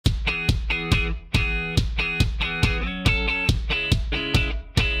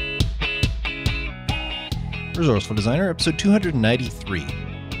Resourceful Designer, episode 293.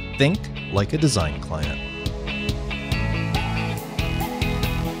 Think like a design client.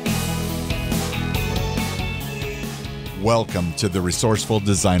 Welcome to the Resourceful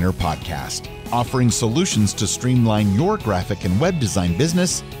Designer Podcast, offering solutions to streamline your graphic and web design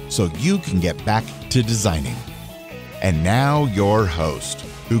business so you can get back to designing. And now your host,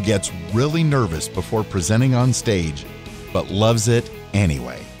 who gets really nervous before presenting on stage, but loves it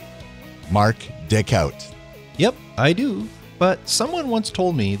anyway, Mark Decout. Yep, I do. But someone once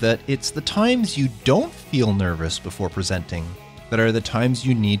told me that it's the times you don't feel nervous before presenting that are the times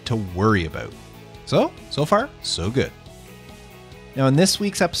you need to worry about. So far, so good. Now, in this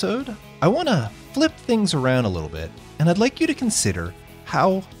week's episode, I want to flip things around a little bit, and I'd like you to consider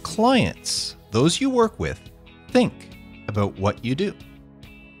how clients, those you work with, think about what you do.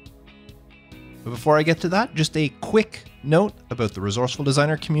 But before I get to that, just a quick note about the Resourceful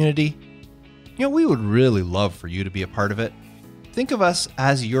Designer community. We would really love for you to be a part of it. Think of us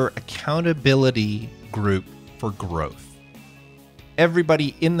as your accountability group for growth.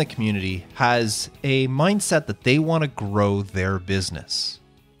 Everybody in the community has a mindset that they want to grow their business.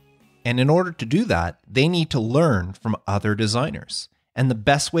 And in order to do that, they need to learn from other designers. And the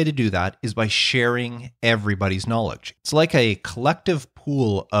best way to do that is by sharing everybody's knowledge. It's like a collective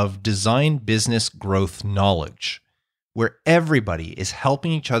pool of design business growth knowledge, where everybody is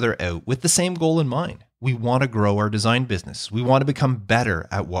helping each other out with the same goal in mind. We want to grow our design business. We want to become better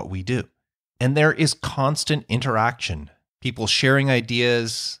at what we do. And there is constant interaction. People sharing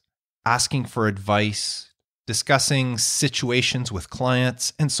ideas, asking for advice, discussing situations with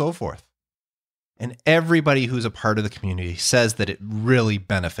clients, and so forth. And everybody who's a part of the community says that it really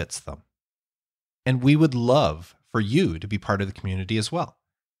benefits them. And we would love for you to be part of the community as well.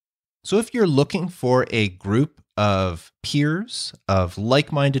 So if you're looking for a group of peers, of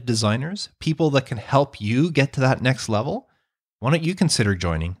like-minded designers, people that can help you get to that next level, why don't you consider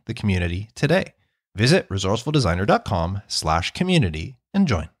joining the community today? Visit resourcefuldesigner.com/community and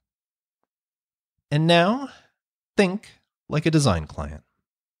join. And now, think like a design client.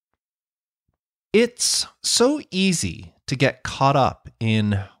 It's so easy to get caught up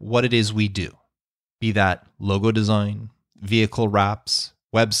in what it is we do, be that logo design, vehicle wraps,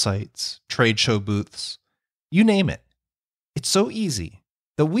 websites, trade show booths, you name it. It's so easy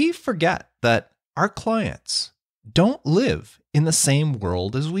that we forget that our clients don't live in the same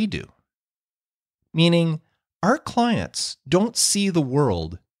world as we do. Meaning, our clients don't see the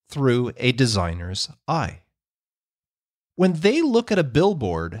world through a designer's eye. When they look at a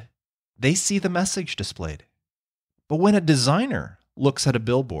billboard, they see the message displayed. But when a designer looks at a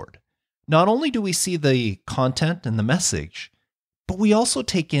billboard, not only do we see the content and the message, but we also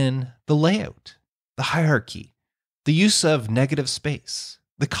take in the layout, the hierarchy, the use of negative space,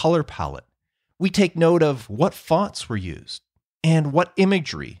 the color palette. We take note of what fonts were used and what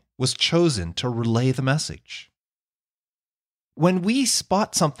imagery was chosen to relay the message. When we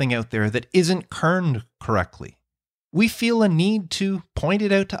spot something out there that isn't kerned correctly, we feel a need to point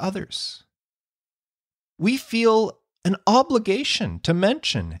it out to others. We feel an obligation to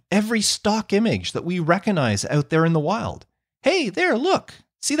mention every stock image that we recognize out there in the wild. Hey, there, look.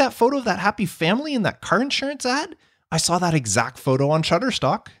 See that photo of that happy family in that car insurance ad? I saw that exact photo on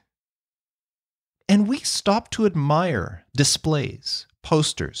Shutterstock. And we stop to admire displays,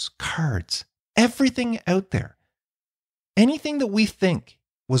 posters, cards, everything out there. Anything that we think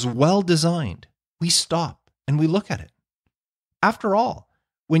was well designed, we stop and we look at it. After all,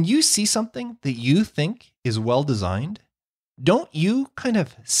 when you see something that you think is well designed, don't you kind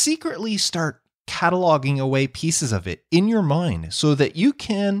of secretly start cataloging away pieces of it in your mind so that you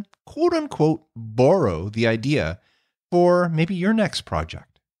can, quote unquote, borrow the idea for maybe your next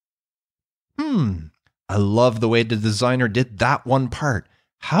project? I love the way the designer did that one part.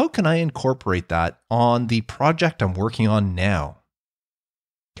 How can I incorporate that on the project I'm working on now?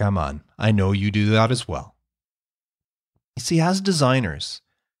 Come on, I know you do that as well. You see, as designers,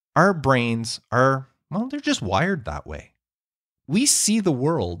 our brains are, they're just wired that way. We see the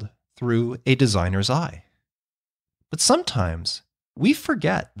world through a designer's eye. But sometimes we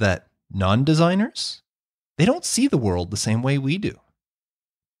forget that non-designers, they don't see the world the same way we do.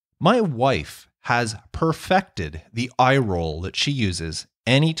 My wife has perfected the eye roll that she uses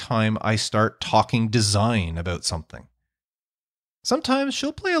anytime I start talking design about something. Sometimes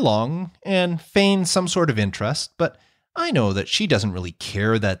she'll play along and feign some sort of interest, but I know that she doesn't really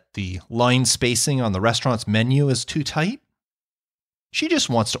care that the line spacing on the restaurant's menu is too tight. She just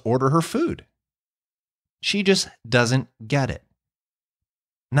wants to order her food. She just doesn't get it.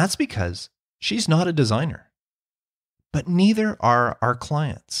 And that's because she's not a designer. But neither are our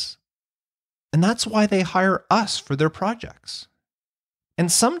clients. And that's why they hire us for their projects.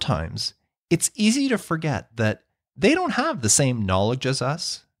 And sometimes it's easy to forget that they don't have the same knowledge as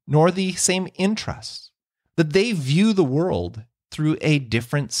us, nor the same interests, that they view the world through a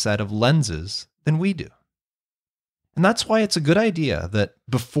different set of lenses than we do. And that's why it's a good idea that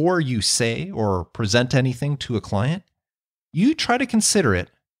before you say or present anything to a client, you try to consider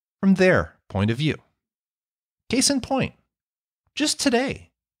it from their point of view. Case in point, just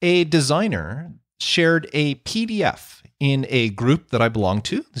today, a designer shared a PDF in a group that I belong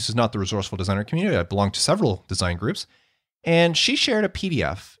to. This is not the Resourceful Designer community. I belong to several design groups. And she shared a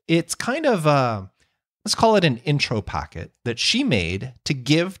PDF. It's kind of let's call it an intro packet that she made to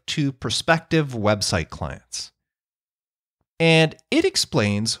give to prospective website clients. And it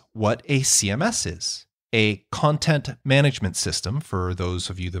explains what a CMS is, a content management system, for those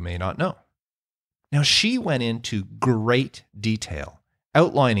of you that may not know. Now, she went into great detail,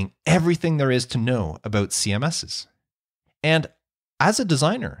 outlining everything there is to know about CMSs. And as a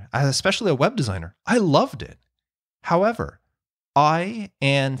designer, especially a web designer, I loved it. However, I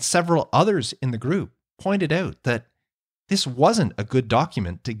and several others in the group pointed out that this wasn't a good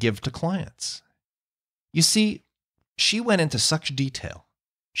document to give to clients. You see, she went into such detail.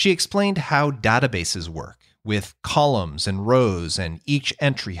 She explained how databases work, with columns and rows and each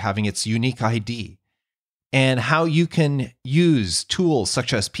entry having its unique ID, and how you can use tools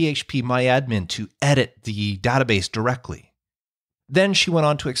such as PHP-MyAdmin to edit the database directly. Then she went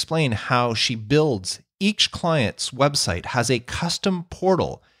on to explain how she builds each client's website has a custom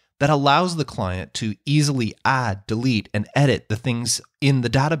portal that allows the client to easily add, delete, and edit the things in the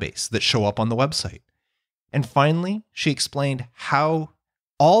database that show up on the website. And finally, she explained how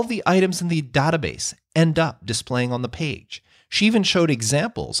all the items in the database end up displaying on the page. She even showed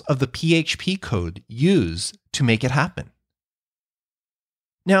examples of the PHP code used to make it happen.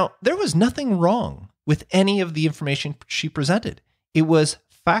 Now, there was nothing wrong with any of the information she presented. It was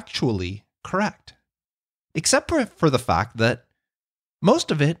factually correct, except for the fact that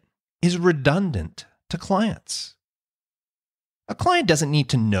most of it is redundant to clients. A client doesn't need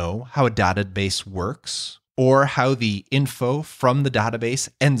to know how a database works or how the info from the database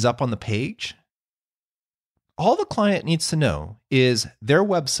ends up on the page. All the client needs to know is their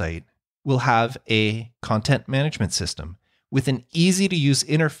website will have a content management system with an easy-to-use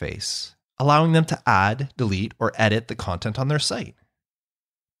interface, allowing them to add, delete, or edit the content on their site.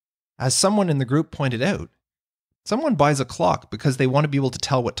 As someone in the group pointed out, someone buys a clock because they want to be able to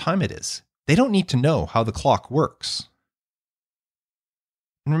tell what time it is. They don't need to know how the clock works.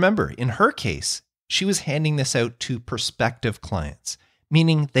 And remember, in her case, she was handing this out to prospective clients,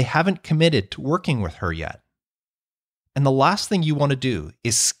 meaning they haven't committed to working with her yet. And the last thing you want to do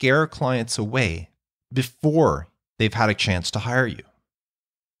is scare clients away before they've had a chance to hire you.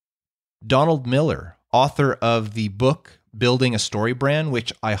 Donald Miller, author of the book Building a Story Brand,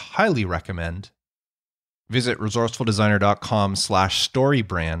 which I highly recommend. Visit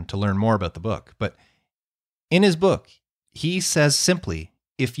resourcefuldesigner.com/storybrand to learn more about the book. But in his book, he says simply,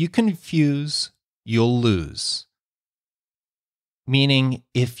 if you confuse, you'll lose. Meaning,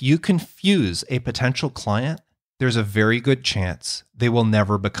 if you confuse a potential client, there's a very good chance they will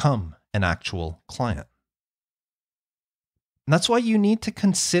never become an actual client. And that's why you need to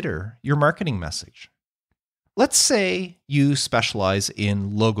consider your marketing message. Let's say you specialize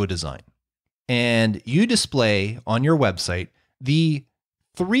in logo design and you display on your website the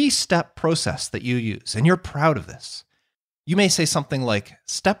 3-step process that you use, and you're proud of this. You may say something like,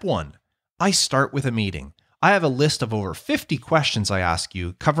 step 1, I start with a meeting. I have a list of over 50 questions I ask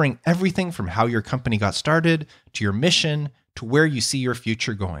you, covering everything from how your company got started, to your mission, to where you see your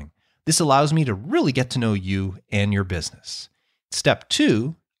future going. This allows me to really get to know you and your business. Step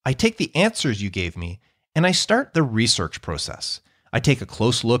 2, I take the answers you gave me and I start the research process. I take a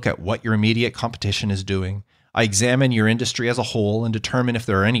close look at what your immediate competition is doing. I examine your industry as a whole and determine if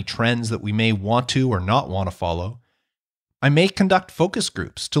there are any trends that we may want to or not want to follow. I may conduct focus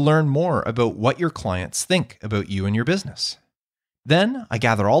groups to learn more about what your clients think about you and your business. Then I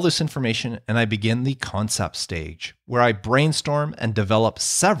gather all this information and I begin the concept stage, where I brainstorm and develop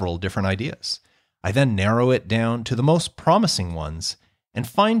several different ideas. I then narrow it down to the most promising ones and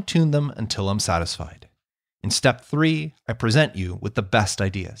fine-tune them until I'm satisfied. In step 3, I present you with the best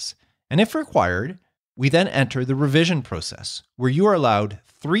ideas. And if required, we then enter the revision process, where you are allowed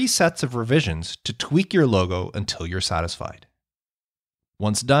 3 sets of revisions to tweak your logo until you're satisfied.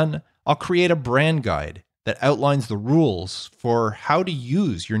 Once done, I'll create a brand guide that outlines the rules for how to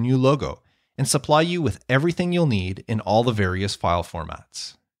use your new logo and supply you with everything you'll need in all the various file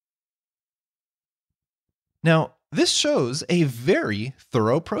formats. Now, this shows a very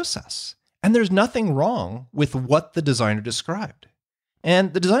thorough process, And there's nothing wrong with what the designer described.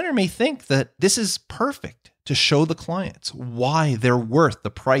 And the designer may think that this is perfect to show the clients why they're worth the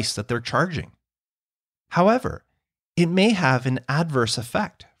price that they're charging. However, it may have an adverse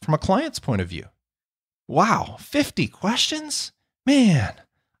effect from a client's point of view. Wow, 50 questions? Man,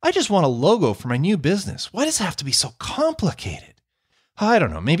 I just want a logo for my new business. Why does it have to be so complicated? I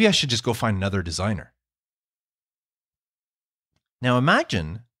don't know, maybe I should just go find another designer. Now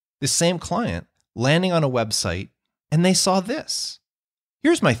imagine this same client landing on a website and they saw this.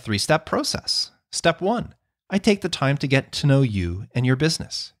 Here's my 3-step process. Step 1, I take the time to get to know you and your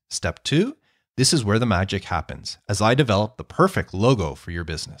business. Step 2, this is where the magic happens as I develop the perfect logo for your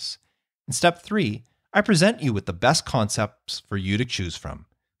business. And step 3, I present you with the best concepts for you to choose from.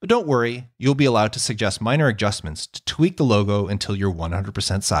 But don't worry, you'll be allowed to suggest minor adjustments to tweak the logo until you're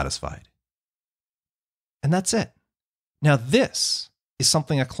 100% satisfied. And that's it. Now this is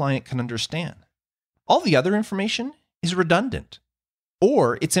something a client can understand. All the other information is redundant,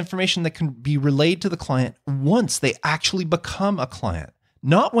 or it's information that can be relayed to the client once they actually become a client,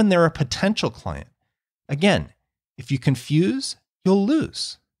 not when they're a potential client. Again, if you confuse, you'll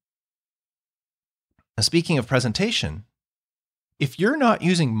lose. Now, speaking of presentation, if you're not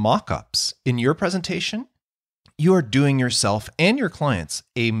using mock-ups in your presentation, you are doing yourself and your clients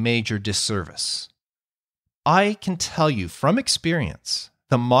a major disservice. I can tell you from experience,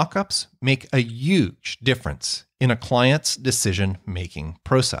 the mock-ups make a huge difference in a client's decision-making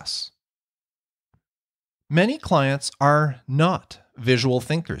process. Many clients are not visual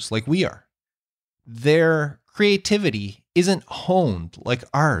thinkers like we are. Their creativity isn't honed like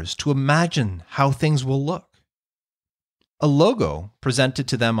ours to imagine how things will look. A logo presented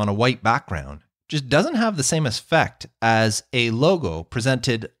to them on a white background just doesn't have the same effect as a logo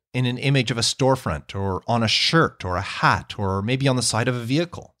presented in an image of a storefront or on a shirt or a hat or maybe on the side of a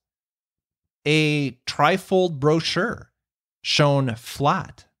vehicle. A trifold brochure shown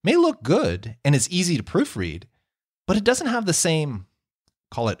flat may look good and is easy to proofread, but it doesn't have the same,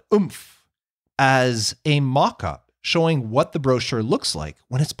 call it oomph, as a mock-up showing what the brochure looks like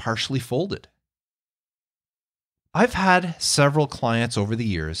when it's partially folded. I've had several clients over the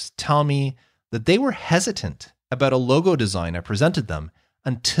years tell me that they were hesitant about a logo design I presented them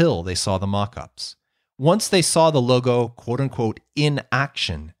until they saw the mock-ups. Once they saw the logo, quote unquote, in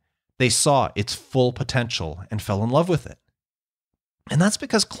action, they saw its full potential and fell in love with it. And that's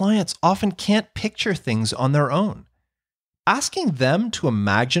because clients often can't picture things on their own. Asking them to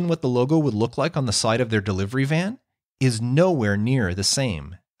imagine what the logo would look like on the side of their delivery van is nowhere near the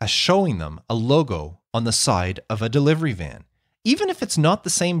same as showing them a logo on the side of a delivery van. Even if it's not the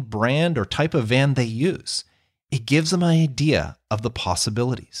same brand or type of van they use, it gives them an idea of the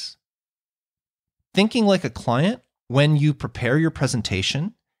possibilities. Thinking like a client when you prepare your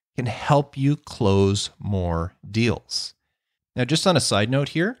presentation can help you close more deals. Now, just on a side note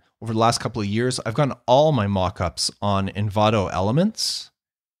here, over the last couple of years, I've gotten all my mock-ups on Envato Elements.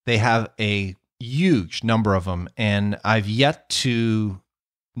 They have a huge number of them, and I've yet to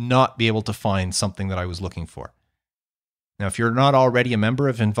not be able to find something that I was looking for. Now, if you're not already a member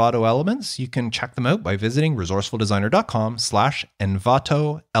of Envato Elements, you can check them out by visiting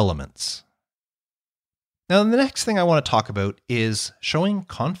resourcefuldesigner.com/Envato Elements. Now, the next thing I want to talk about is showing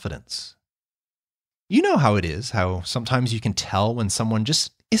confidence. You know how it is, how sometimes you can tell when someone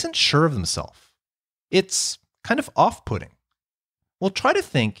just isn't sure of themselves. It's kind of off-putting. Well, try to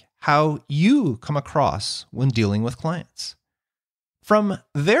think how you come across when dealing with clients. From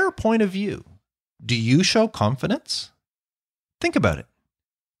their point of view, do you show confidence? Think about it.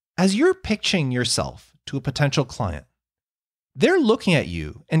 As you're pitching yourself to a potential client, they're looking at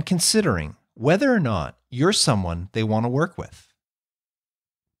you and considering whether or not you're someone they want to work with.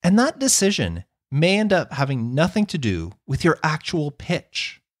 And that decision may end up having nothing to do with your actual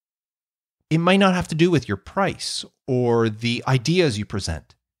pitch. It might not have to do with your price or the ideas you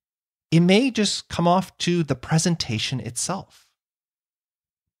present. It may just come off to the presentation itself.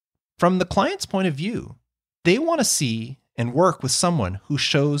 From the client's point of view, they want to see and work with someone who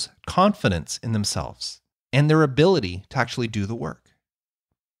shows confidence in themselves and their ability to actually do the work.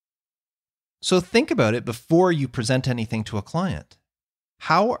 So think about it before you present anything to a client.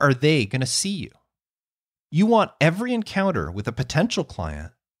 How are they going to see you? You want every encounter with a potential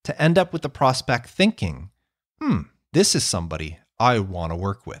client to end up with the prospect thinking, this is somebody I want to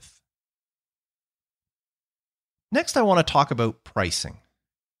work with. Next, I want to talk about pricing.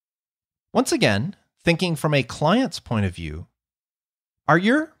 Once again, thinking from a client's point of view, are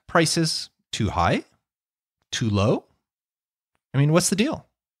your prices too high? Too low? I mean, what's the deal?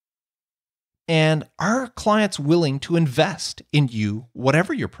 And are clients willing to invest in you,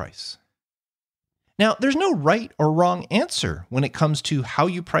 whatever your price? Now, there's no right or wrong answer when it comes to how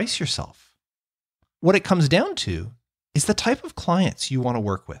you price yourself. What it comes down to is the type of clients you want to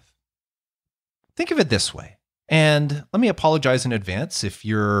work with. Think of it this way, and let me apologize in advance if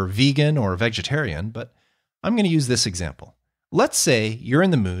you're vegan or vegetarian, but I'm going to use this example. Let's say you're in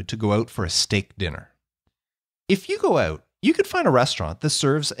the mood to go out for a steak dinner. If you go out, you could find a restaurant that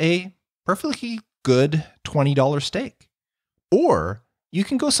serves a perfectly good $20 steak. Or you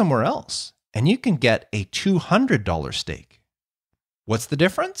can go somewhere else and you can get a $200 steak. What's the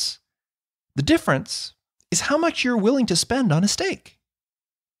difference? The difference is how much you're willing to spend on a steak.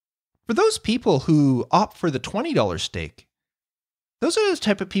 For those people who opt for the $20 steak, those are the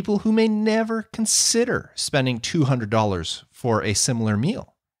type of people who may never consider spending $200 for a similar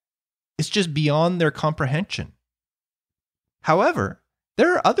meal. It's just beyond their comprehension. However,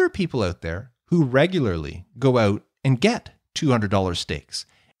 there are other people out there who regularly go out and get $200 steaks,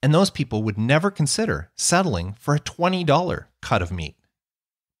 and those people would never consider settling for a $20 cut of meat.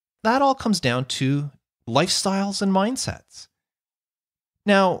 That all comes down to lifestyles and mindsets.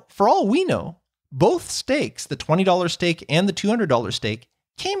 Now, for all we know, both steaks, the $20 steak and the $200 steak,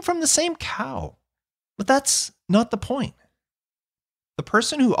 came from the same cow. But that's not the point. The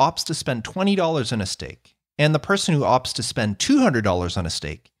person who opts to spend $20 on a steak and the person who opts to spend $200 on a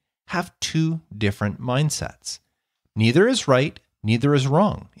steak have two different mindsets. Neither is right, neither is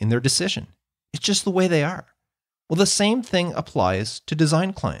wrong in their decision. It's just the way they are. Well, the same thing applies to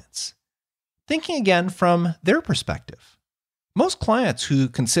design clients. Thinking again from their perspective. Most clients who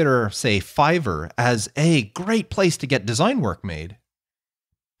consider, say, Fiverr as a great place to get design work made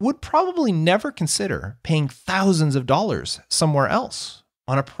would probably never consider paying thousands of dollars somewhere else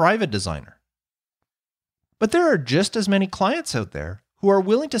on a private designer. But there are just as many clients out there who are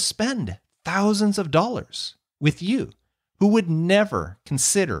willing to spend thousands of dollars with you, who would never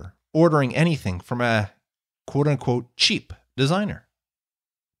consider ordering anything from a quote-unquote cheap designer.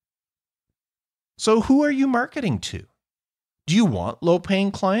 So who are you marketing to? Do you want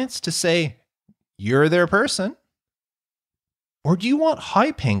low-paying clients to say, you're their person? Or do you want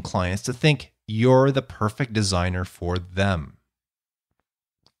high-paying clients to think you're the perfect designer for them?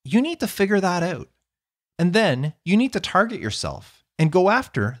 You need to figure that out. And then you need to target yourself and go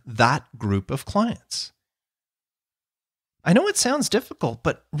after that group of clients. I know it sounds difficult,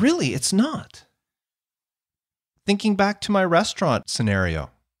 but really it's not. Thinking back to my restaurant scenario,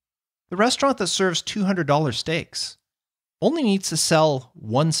 the restaurant that serves $200 steaks only needs to sell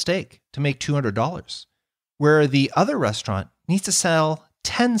one steak to make $200, where the other restaurant needs to sell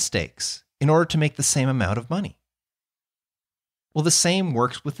 10 steaks in order to make the same amount of money. Well, the same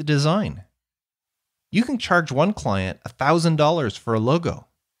works with the design. You can charge one client $1,000 for a logo,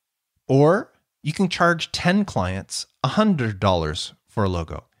 or you can charge 10 clients $100 for a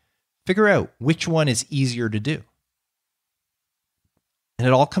logo. Figure out which one is easier to do. And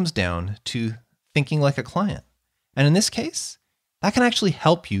it all comes down to thinking like a client. And in this case, that can actually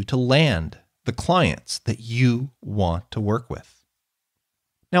help you to land the clients that you want to work with.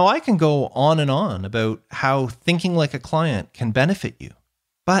 Now, I can go on and on about how thinking like a client can benefit you,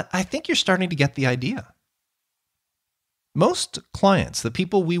 but I think you're starting to get the idea. Most clients, the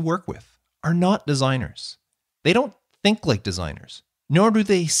people we work with, are not designers. They don't think like designers, nor do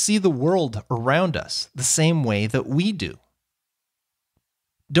they see the world around us the same way that we do.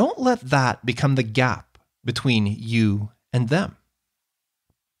 Don't let that become the gap between you and them.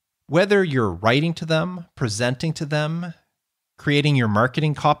 Whether you're writing to them, presenting to them, creating your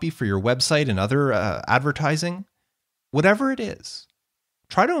marketing copy for your website and other advertising, whatever it is,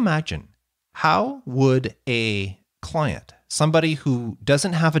 try to imagine how would a client, somebody who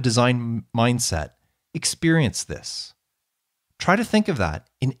doesn't have a design mindset, experience this. Try to think of that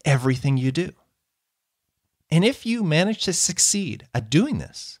in everything you do. And if you manage to succeed at doing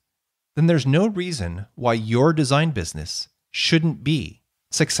this, then there's no reason why your design business shouldn't be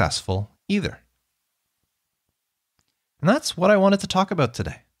successful either. And that's what I wanted to talk about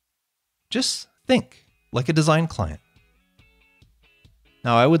today. Just think like a design client.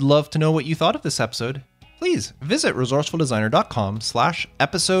 Now, I would love to know what you thought of this episode. Please visit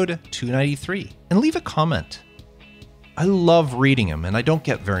resourcefuldesigner.com/episode 293 and leave a comment. I love reading them, and I don't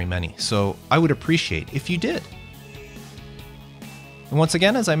get very many, so I would appreciate if you did. And once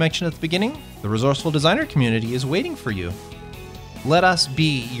again, as I mentioned at the beginning, the Resourceful Designer community is waiting for you. Let us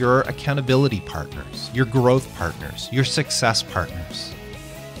be your accountability partners, your growth partners, your success partners.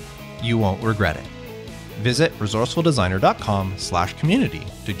 You won't regret it. Visit resourcefuldesigner.com/community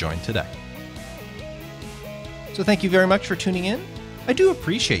to join today. So thank you very much for tuning in. I do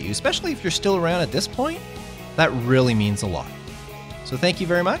appreciate you, especially if you're still around at this point. That really means a lot. So thank you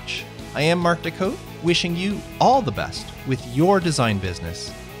very much. I am Mark Decote, wishing you all the best with your design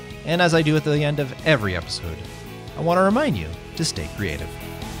business. And as I do at the end of every episode, I want to remind you to stay creative.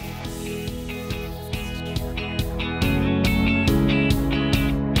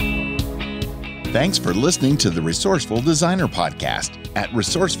 Thanks for listening to the Resourceful Designer Podcast at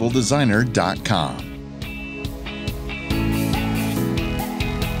resourcefuldesigner.com.